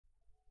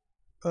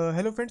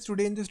Hello friends,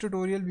 today in this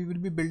tutorial we will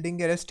be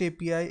building a REST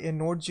API in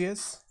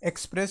Node.js,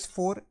 Express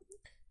 4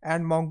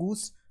 and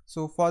Mongoose.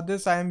 So for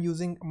this I am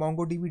using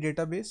MongoDB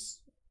database,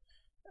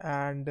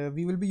 and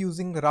we will be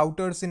using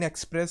routers in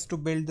Express to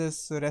build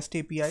this REST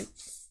API,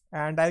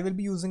 and I will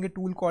be using a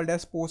tool called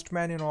as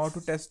Postman in order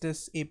to test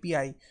this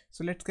API.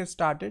 So let's get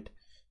started.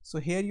 So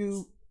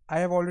here I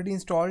have already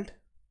installed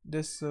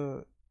this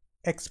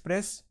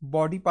Express,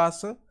 body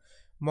parser,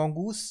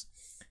 Mongoose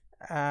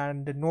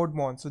and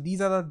NodeMon. So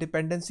these are the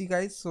dependency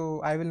guys,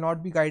 so I will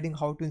not be guiding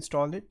how to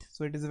install it.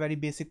 So it is a very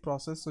basic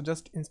process. So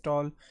just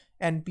install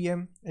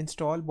npm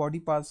install body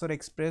parser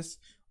express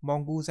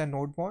mongoose and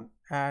NodeMon,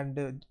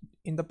 and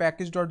in the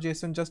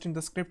package.json, just in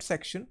the script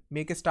section,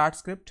 make a start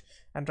script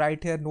and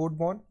write here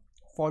NodeMon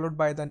followed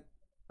by the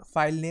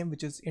file name,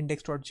 which is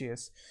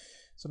index.js.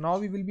 So now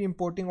we will be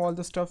importing all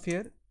the stuff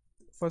here.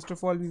 First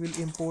of all, we will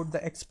import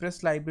the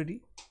express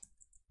library.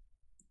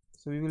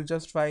 So we will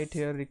just write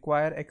here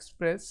require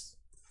express,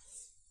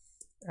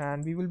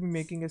 and we will be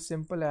making a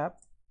simple app.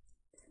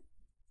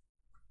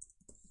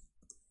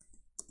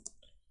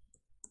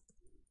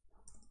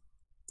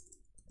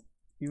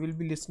 We will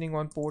be listening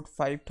on port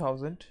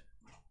 5000,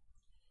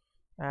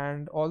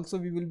 and also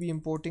we will be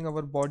importing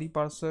our body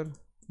parser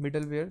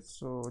middleware.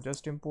 So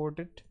just import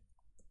it,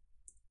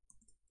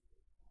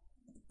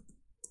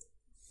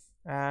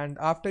 and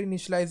after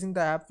initializing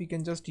the app we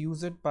can just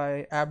use it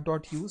by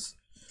app.use.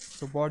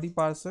 So body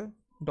parser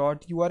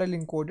dot URL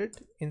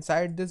encoded.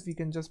 Inside this we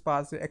can just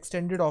pass the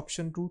extended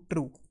option to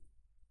true,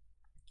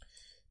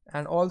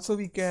 and also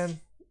we can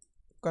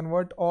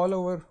convert all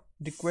our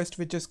request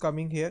which is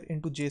coming here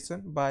into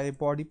JSON by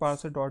body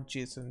parser dot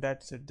JSON.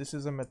 That's it. This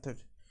is a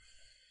method,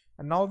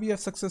 and now we have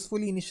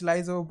successfully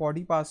initialized our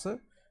body parser.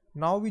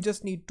 Now we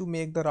just need to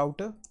make the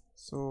router.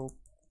 So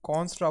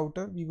const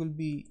router, we will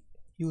be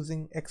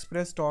using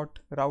express dot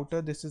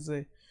router. This is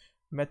a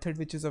method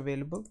which is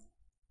available,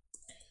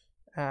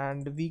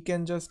 and we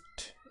can just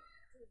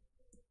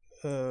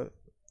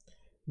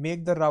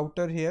make the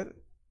router here.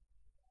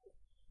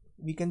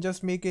 We can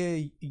just make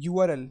a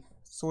URL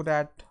so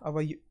that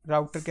our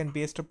router can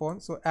based upon.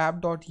 So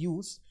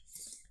app.use,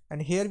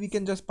 and here we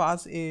can just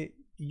pass a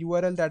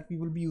URL that we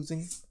will be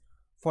using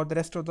for the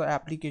rest of the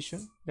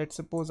application. Let's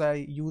suppose I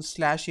use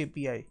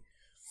 /API.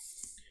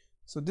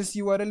 So this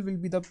URL will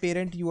be the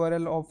parent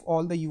URL of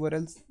all the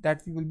URLs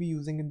that we will be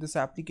using in this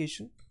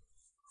application,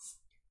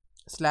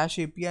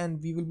 /API,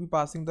 and we will be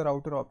passing the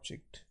router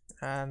object.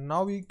 And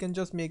now we can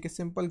just make a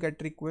simple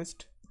get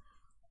request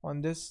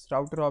on this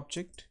router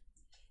object,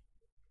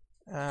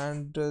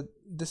 and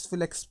this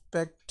will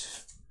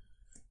expect,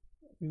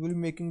 we will be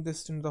making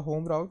this in the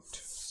home route.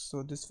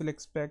 So this will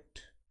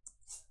expect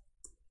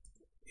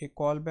a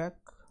callback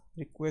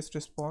request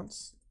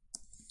response.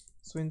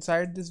 So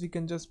inside this we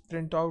can just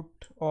print out,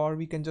 or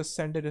we can just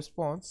send a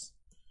response,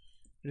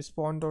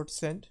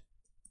 respond.send.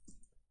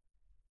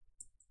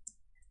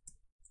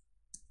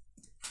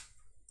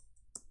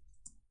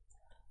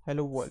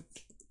 Hello world.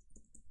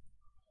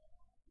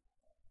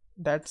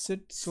 That's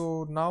it.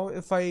 So now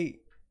if I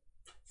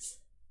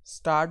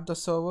start the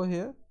server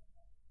here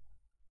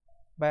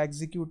by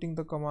executing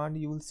the command,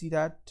 you will see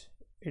that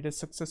it is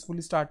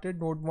successfully started.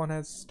 Node1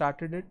 has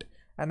started it,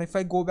 and if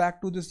I go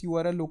back to this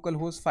URL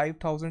localhost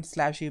 5000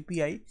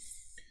 /API,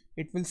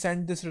 it will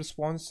send this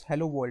response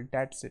hello world.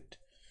 That's it.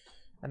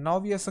 And now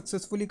we have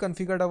successfully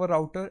configured our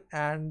router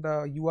and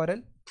the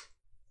URL.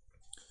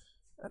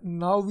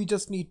 Now we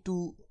just need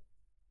to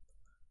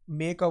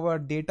make our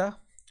data,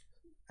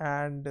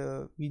 and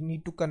we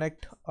need to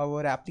connect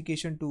our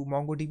application to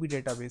MongoDB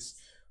database.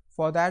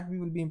 For that we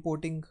will be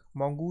importing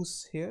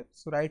Mongoose here.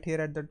 So right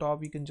here at the top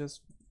we can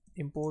just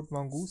import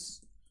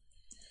Mongoose.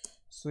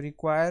 So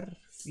require,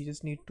 we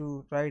just need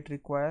to write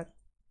require,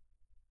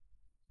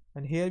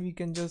 and here we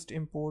can just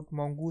import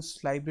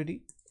Mongoose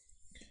library.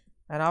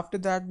 And after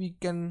that we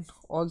can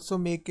also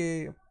make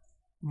a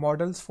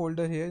models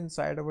folder here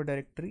inside our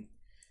directory.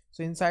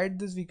 So inside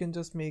this we can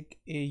just make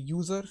a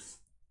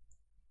user.js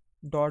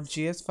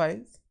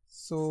file.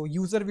 So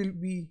user will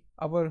be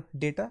our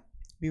data.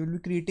 We will be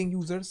creating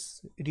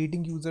users,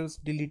 reading users,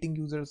 deleting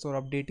users,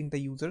 or updating the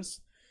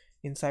users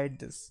inside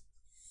this.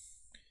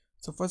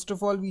 So first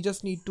of all we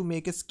just need to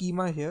make a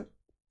schema here.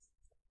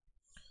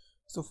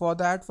 So for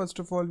that, first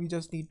of all we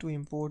just need to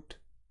import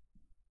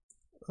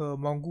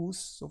Mongoose.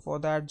 So for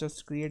that,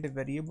 just create a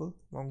variable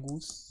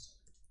Mongoose,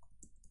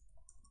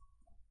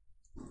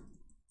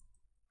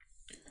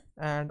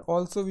 and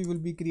also we will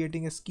be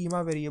creating a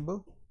schema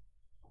variable.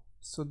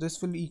 So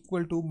this will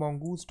equal to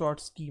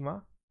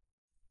mongoose.schema,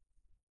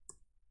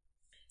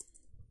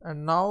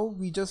 and now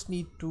we just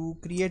need to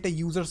create a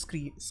user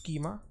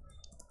schema.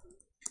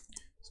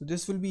 So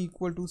this will be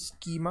equal to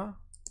schema.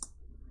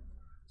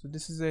 So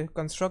this is a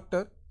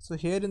constructor. So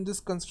here in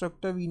this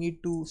constructor we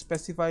need to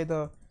specify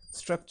the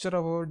structure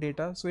of our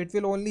data. So it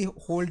will only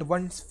hold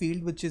one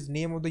field, which is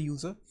name of the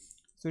user.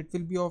 So it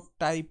will be of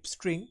type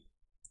string.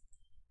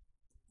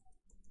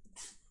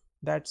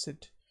 That's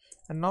it.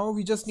 And now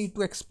we just need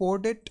to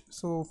export it.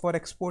 So for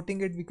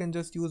exporting it we can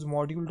just use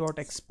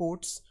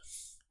module.exports,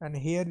 and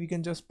here we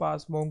can just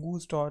pass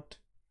mongoose dot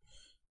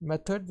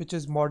method, which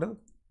is model.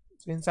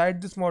 So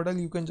inside this model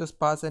you can just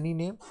pass any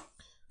name.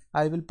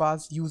 I will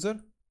pass user,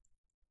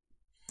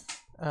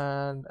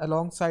 and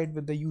alongside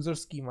with the user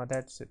schema,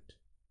 that's it.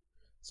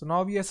 So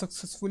now we have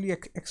successfully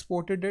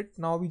exported it.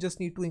 Now we just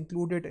need to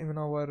include it in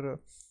our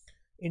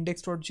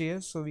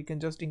index.js. So we can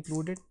just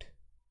include it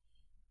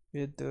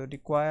with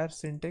require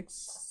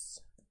syntax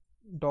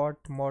dot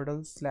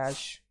model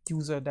slash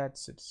user,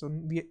 that's it. So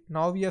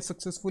now we have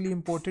successfully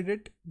imported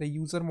it, the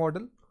user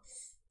model.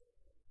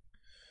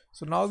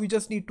 So now we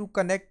just need to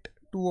connect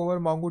to our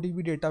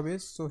MongoDB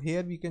database. So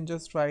here we can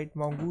just write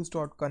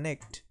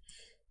mongoose.connect,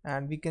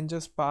 and we can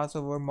just pass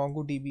our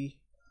MongoDB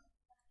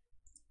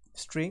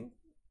string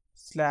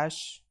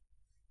slash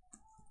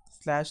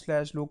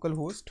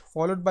localhost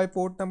followed by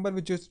port number,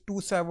 which is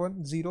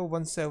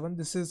 27017.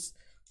 This is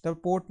the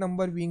port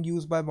number being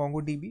used by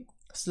MongoDB,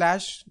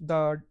 slash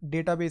the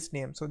database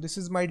name. So this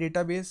is my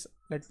database.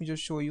 Let me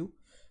just show you.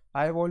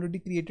 I have already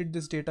created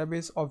this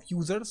database of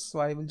users, so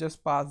I will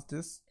just pass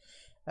this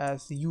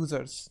as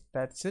users,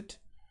 that's it.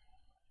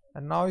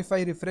 And now if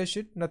I refresh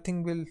it,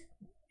 nothing will,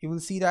 you will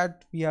see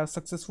that we are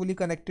successfully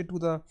connected to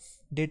the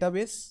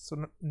database,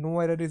 so no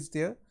error is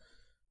there.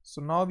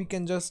 So now we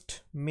can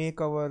just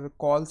make our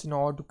calls in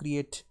order to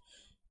create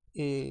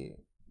a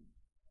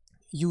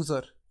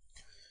user.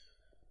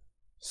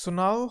 So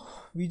now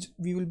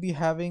we will be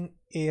having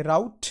a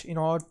route in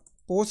our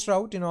post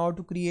route in order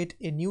to create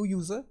a new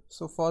user.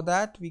 So for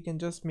that we can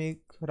just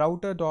make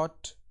router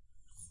dot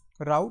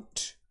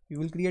route. We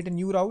will create a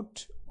new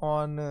route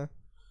on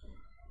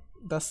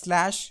the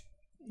slash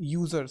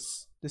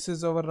users. This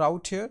is our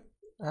route here,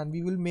 and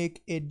we will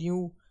make a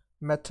new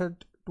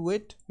method to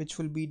it, which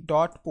will be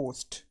dot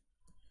post.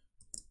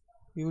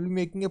 We will be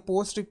making a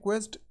post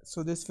request,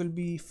 so this will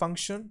be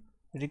function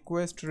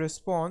request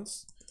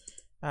response,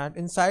 and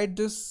inside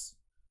this,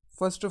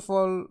 first of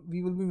all,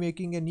 we will be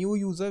making a new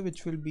user,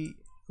 which will be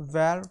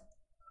var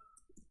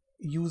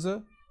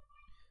user.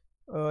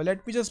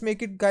 Let me just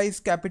make it, guys,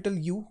 capital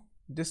U,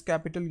 this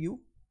capital U,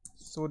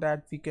 so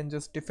that we can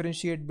just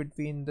differentiate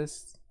between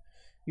this.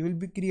 We will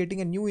be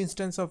creating a new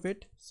instance of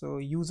it. So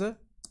user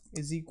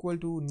is equal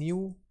to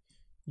new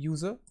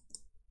user.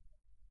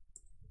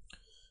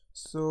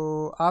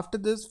 So after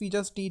this we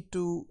just need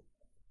to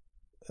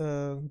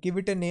give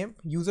it a name,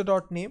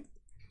 user.name.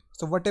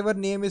 So whatever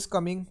name is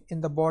coming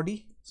in the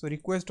body, so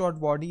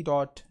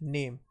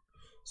request.body.name.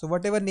 So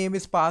whatever name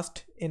is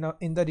passed in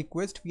the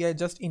request, we are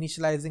just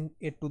initializing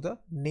it to the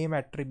name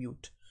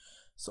attribute.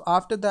 So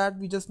after that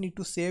we just need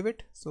to save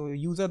it. So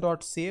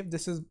user.save,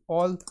 this is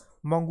all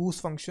Mongoose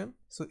function,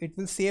 so it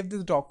will save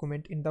this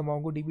document in the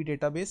MongoDB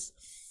database.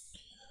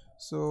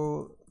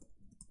 So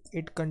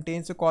it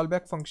contains a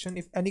callback function.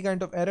 If any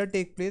kind of error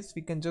take place,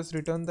 we can just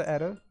return the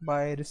error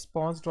by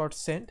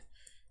response.send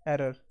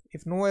error.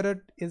 If no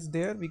error is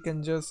there, we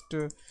can just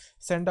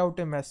send out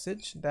a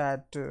message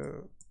that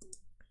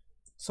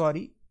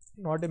sorry,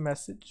 not a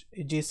message,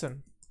 a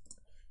JSON.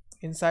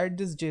 Inside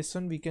this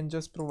JSON we can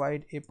just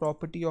provide a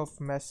property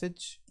of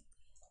message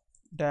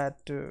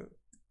that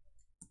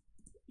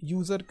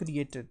user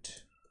created,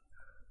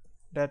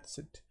 that's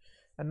it.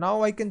 And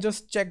now I can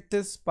just check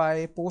this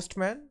by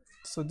Postman.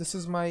 So this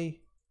is my,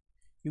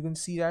 you can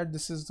see that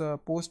this is the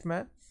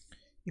Postman.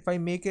 If I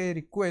make a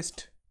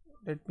request,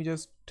 let me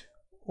just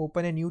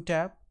open a new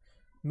tab,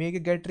 make a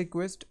get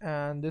request,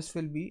 and this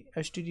will be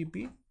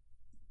http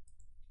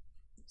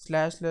 /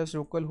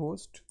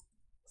 localhost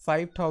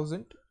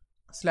 5000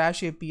 /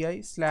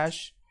 API /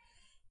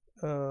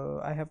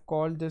 I have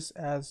called this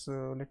as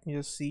let me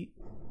just see,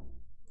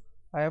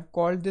 I have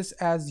called this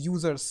as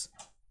users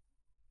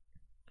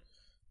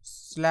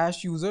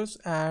 / users,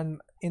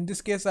 and in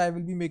this case I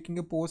will be making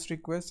a post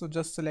request. So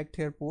just select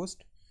here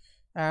post,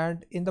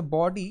 and in the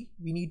body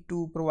we need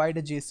to provide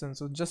a JSON.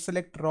 So just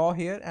select raw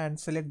here and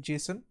select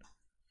JSON,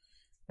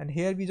 and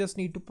here we just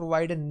need to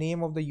provide a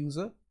name of the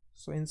user.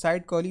 So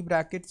inside curly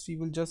brackets we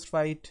will just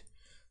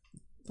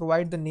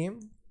provide the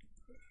name.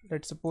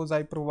 Let's suppose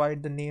I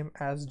provide the name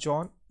as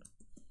John,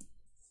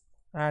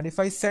 and if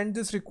I send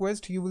this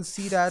request, you will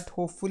see that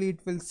hopefully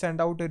it will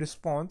send out a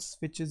response,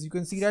 which is, you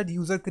can see that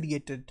user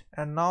created.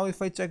 And now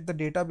if I check the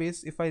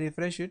database, if I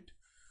refresh it,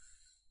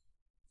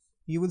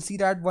 you will see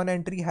that one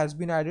entry has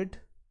been added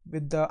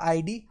with the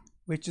ID,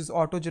 which is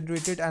auto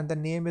generated, and the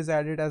name is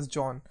added as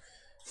John.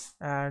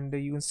 And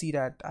you can see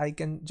that I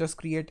can just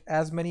create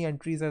as many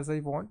entries as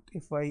I want.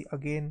 If I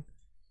again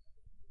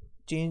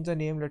change the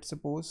name, let's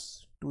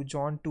suppose to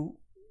John 2,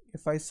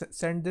 if I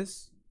send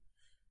this,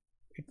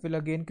 it will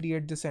again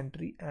create this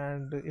entry.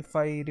 And if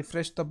I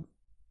refresh the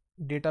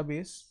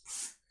database,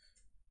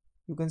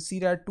 you can see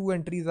that 2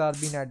 entries are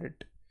being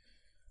added.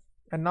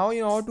 And now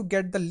in order to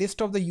get the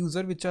list of the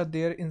user which are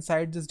there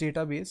inside this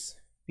database,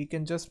 we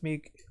can just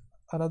make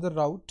another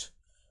route,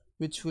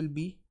 which will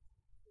be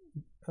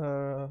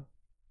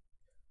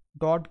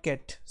dot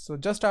get. So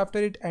just after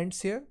it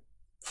ends here,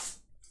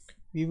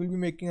 we will be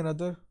making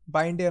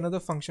bind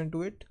another function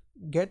to it,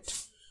 get.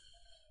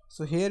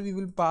 So here we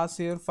will pass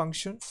here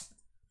function,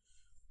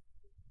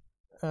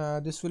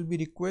 this will be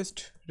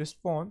request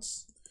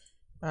response,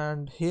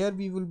 and here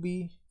we will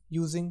be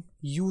using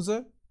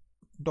user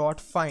dot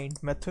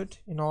find method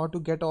in order to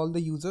get all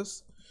the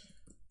users.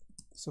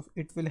 So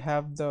it will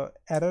have the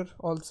error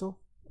also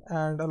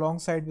and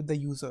alongside with the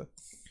user.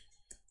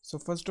 So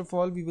first of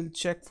all we will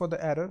check for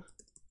the error.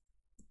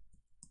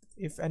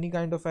 If any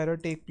kind of error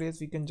take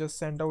place, we can just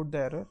send out the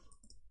error.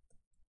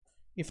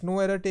 If no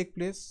error take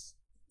place,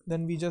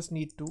 then we just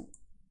need to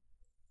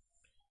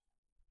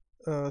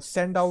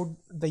send out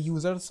the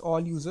users,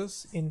 all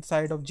users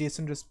inside of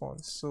JSON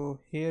response. So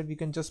here we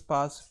can just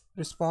pass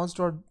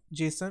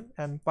response.json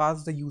and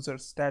pass the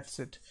users. That's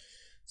it.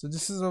 So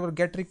this is our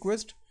get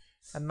request.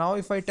 And now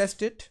if I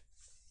test it,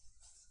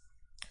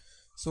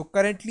 so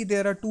currently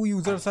there are 2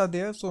 users are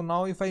there. So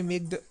now if I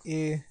make the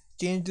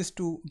change this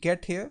to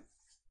get here,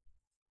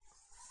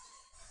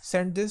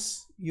 send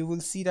this, you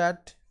will see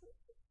that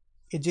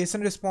a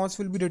JSON response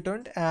will be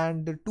returned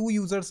and 2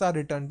 users are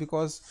returned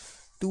because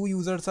 2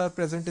 users are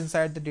present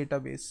inside the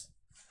database.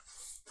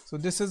 So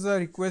this is a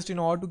request in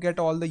order to get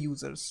all the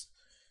users.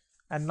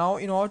 And now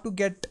in order to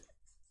get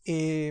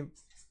a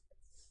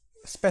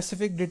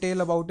specific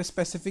detail about a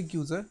specific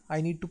user,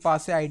 I need to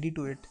pass a ID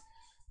to it.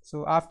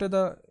 So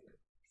after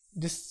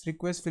this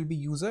request will be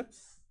user,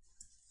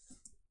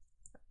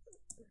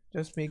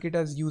 just make it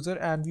as user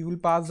and we will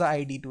pass the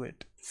ID to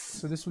it.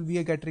 So this will be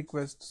a get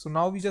request. So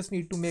now we just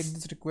need to make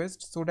this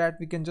request so that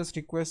we can just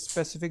request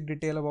specific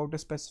detail about a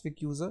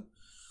specific user.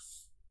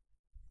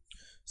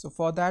 So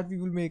for that we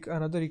will make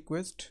another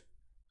request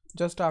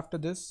just after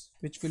this,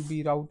 which will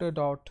be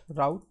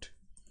router.route.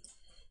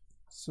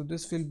 So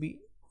this will be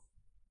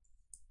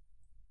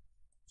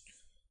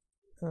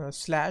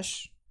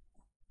slash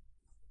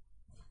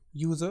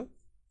user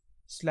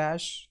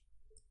slash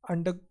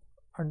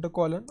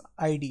undercolon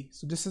ID.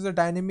 So this is a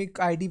dynamic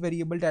ID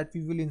variable that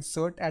we will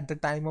insert at the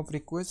time of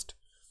request.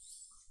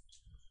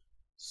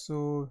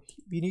 So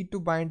we need to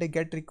bind a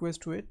get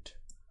request to it.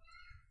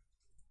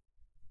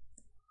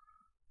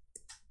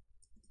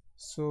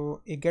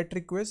 So a get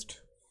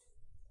request.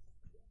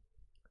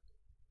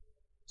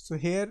 So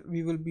here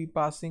we will be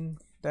passing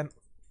then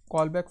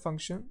callback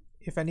function.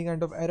 If any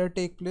kind of error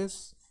take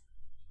place,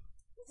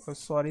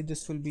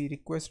 this will be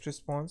request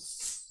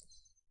response.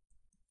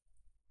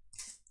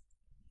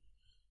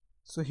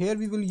 So here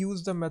we will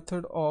use the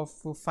method of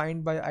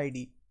find by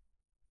ID.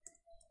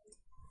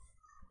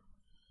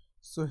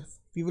 So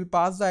we will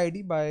pass the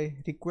ID by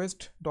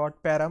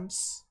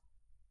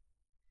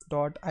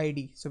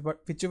request.params.id. So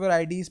whichever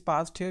ID is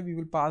passed here, we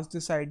will pass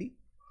this ID,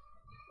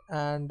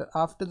 and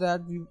after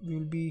that we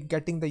will be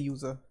getting the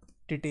user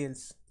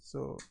details.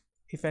 So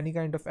if any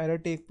kind of error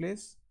take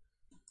place,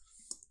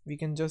 we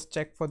can just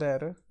check for the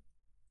error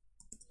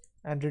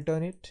and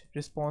return it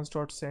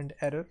response.send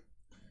error.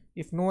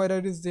 If no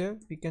error is there,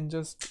 we can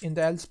just in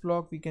the else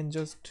block we can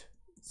just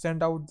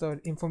send out the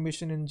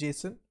information in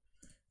JSON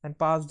and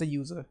pass the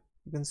user.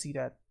 You can see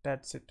that.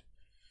 That's it.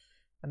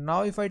 And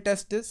now if I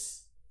test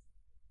this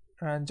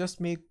and just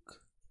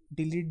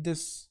delete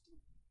this,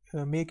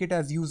 make it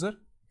as user,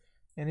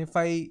 and if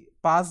I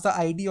pass the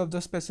ID of the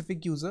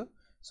specific user,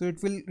 so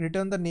it will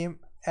return the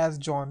name as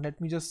John. Let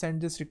me just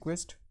send this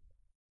request.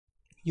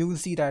 You will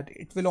see that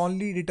it will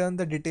only return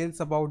the details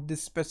about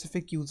this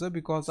specific user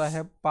because I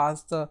have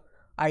passed the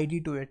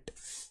ID to it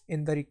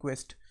in the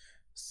request.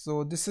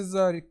 So this is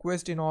a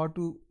request in order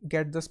to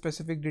get the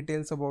specific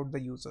details about the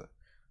user.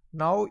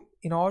 Now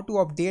in order to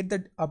update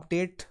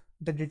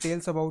the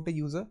details about a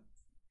user,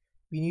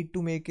 we need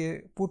to make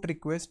a put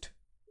request.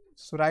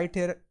 So right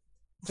here,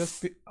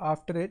 just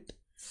after it,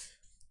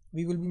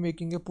 we will be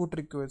making a put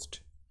request.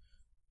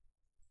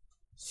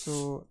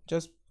 So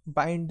just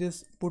bind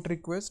this put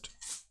request.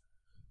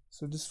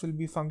 So this will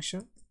be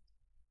function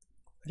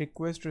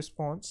request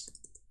response.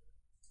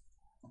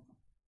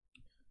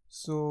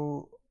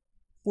 So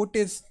put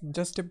is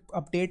just a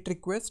update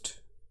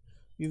request.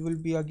 We will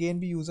be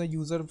using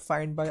user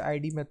find by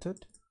ID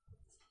method,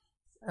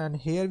 and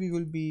here we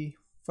will be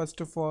first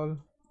of all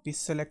be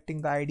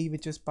selecting the ID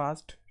which is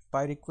passed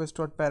by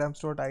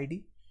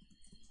request.params.id,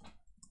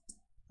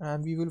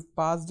 and we will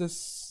pass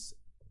this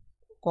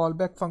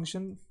callback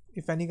function.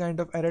 If any kind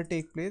of error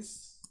take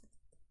place,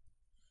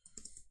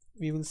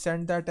 we will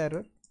send that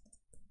error.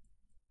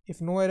 If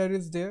no error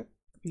is there,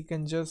 we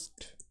can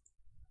just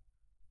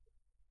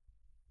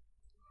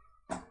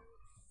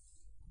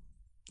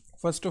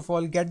first of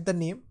all get the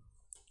name,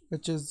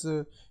 which is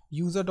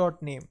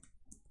user.name,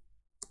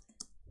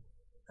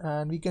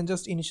 and we can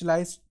just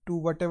initialize to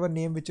whatever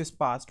name which is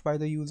passed by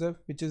the user,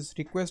 which is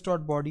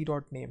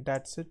request.body.name.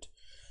 That's it.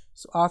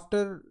 So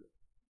after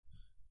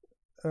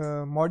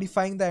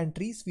modifying the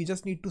entries, we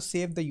just need to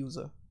save the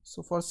user.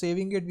 So for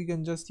saving it, we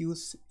can just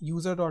use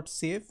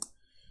user.save,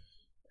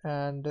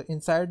 and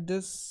inside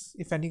this,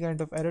 if any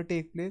kind of error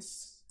take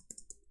place,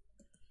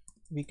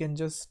 we can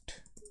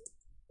just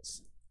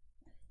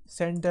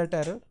send that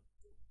error.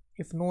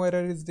 If no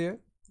error is there,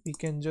 we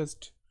can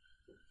just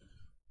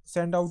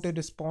send out a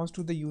response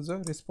to the user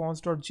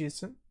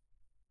response.json,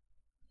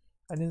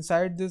 and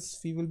inside this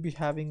we will be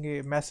having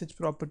a message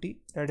property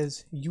that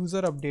is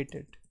user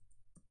updated.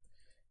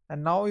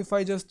 And now if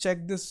I just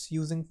check this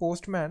using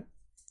Postman,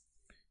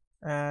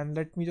 and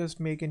let me just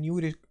make a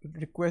new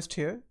request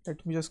here.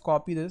 Let me just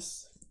copy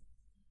this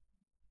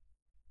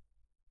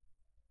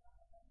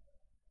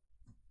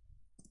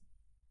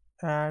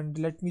and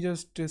let me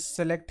just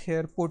select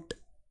here put,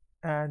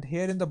 and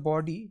here in the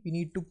body we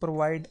need to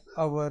provide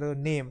our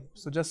name.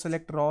 So just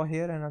select raw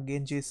here and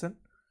again JSON.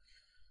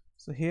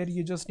 So here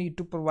you just need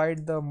to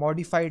provide the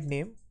modified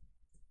name.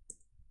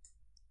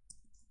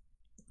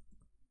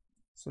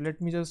 So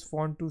let me just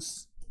want to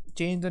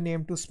change the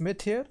name to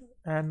Smith here,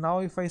 and now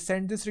if I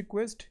send this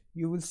request,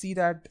 you will see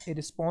that a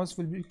response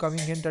will be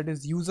coming in that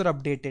is user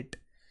updated.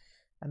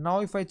 And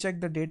now if I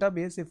check the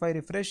database, if I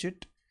refresh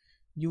it,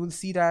 you will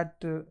see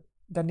that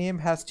the name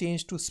has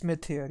changed to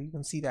Smith here. You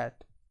can see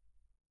that.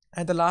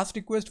 And the last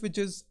request, which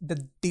is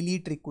the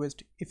delete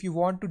request. If you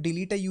want to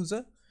delete a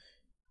user,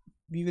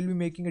 we will be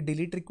making a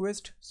delete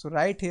request. So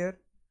right here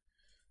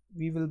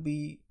we will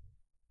be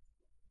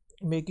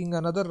making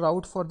another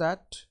route for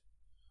that.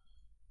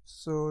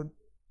 So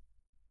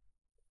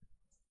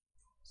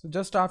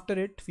just after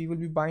it we will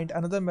be bind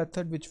another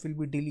method which will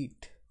be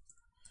delete.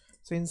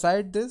 So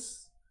inside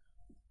this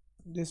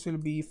will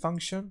be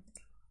function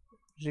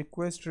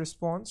request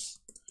response,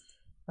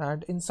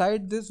 and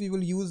inside this we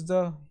will use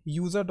the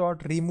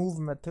user.remove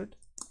method.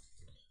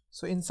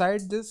 So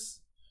inside this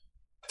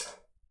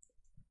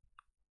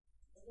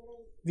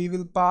we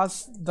will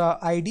pass the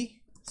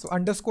ID, so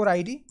underscore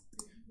ID.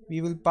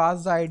 We will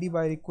pass the ID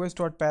by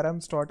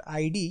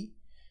request.params.id,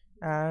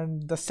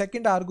 and the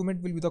second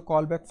argument will be the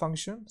callback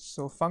function.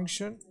 So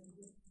function,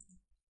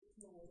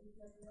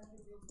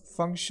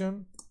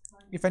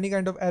 if any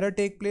kind of error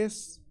take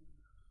place,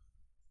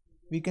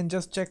 we can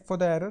just check for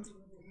the error.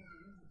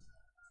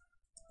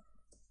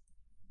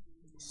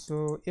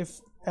 So if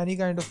any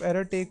kind of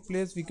error take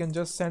place, we can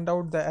just send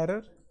out the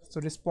error.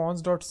 So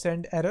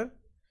response.send error.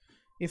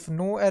 If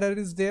no error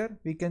is there,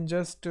 we can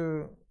just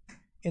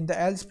in the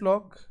else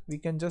block we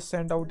can just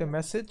send out a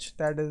message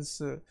that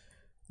is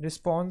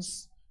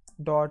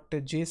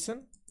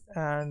response.json,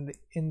 and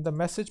in the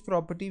message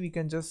property we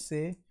can just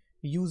say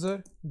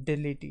user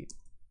deleted.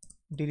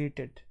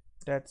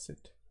 That's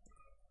it.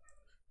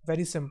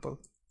 Very simple.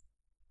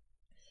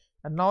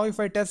 And now if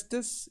I test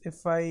this,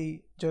 if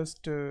I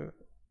just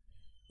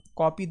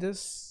copy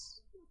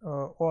this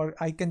or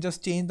I can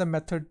just change the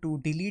method to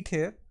delete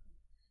here,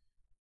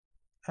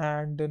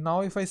 and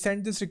now if I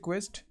send this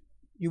request,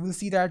 you will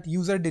see that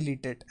user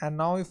deleted. And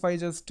now if I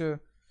just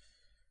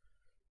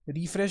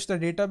refresh the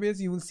database,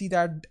 you will see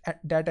that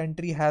that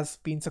entry has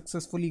been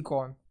successfully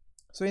gone.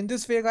 So in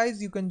this way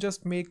guys, you can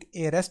just make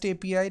a REST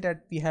API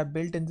that we have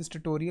built in this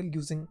tutorial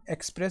using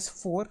Express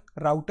 4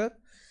 router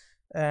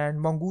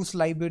and Mongoose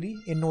library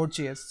in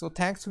Node.js. So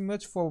thanks so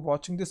much for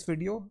watching this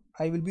video.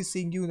 I will be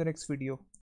seeing you in the next video.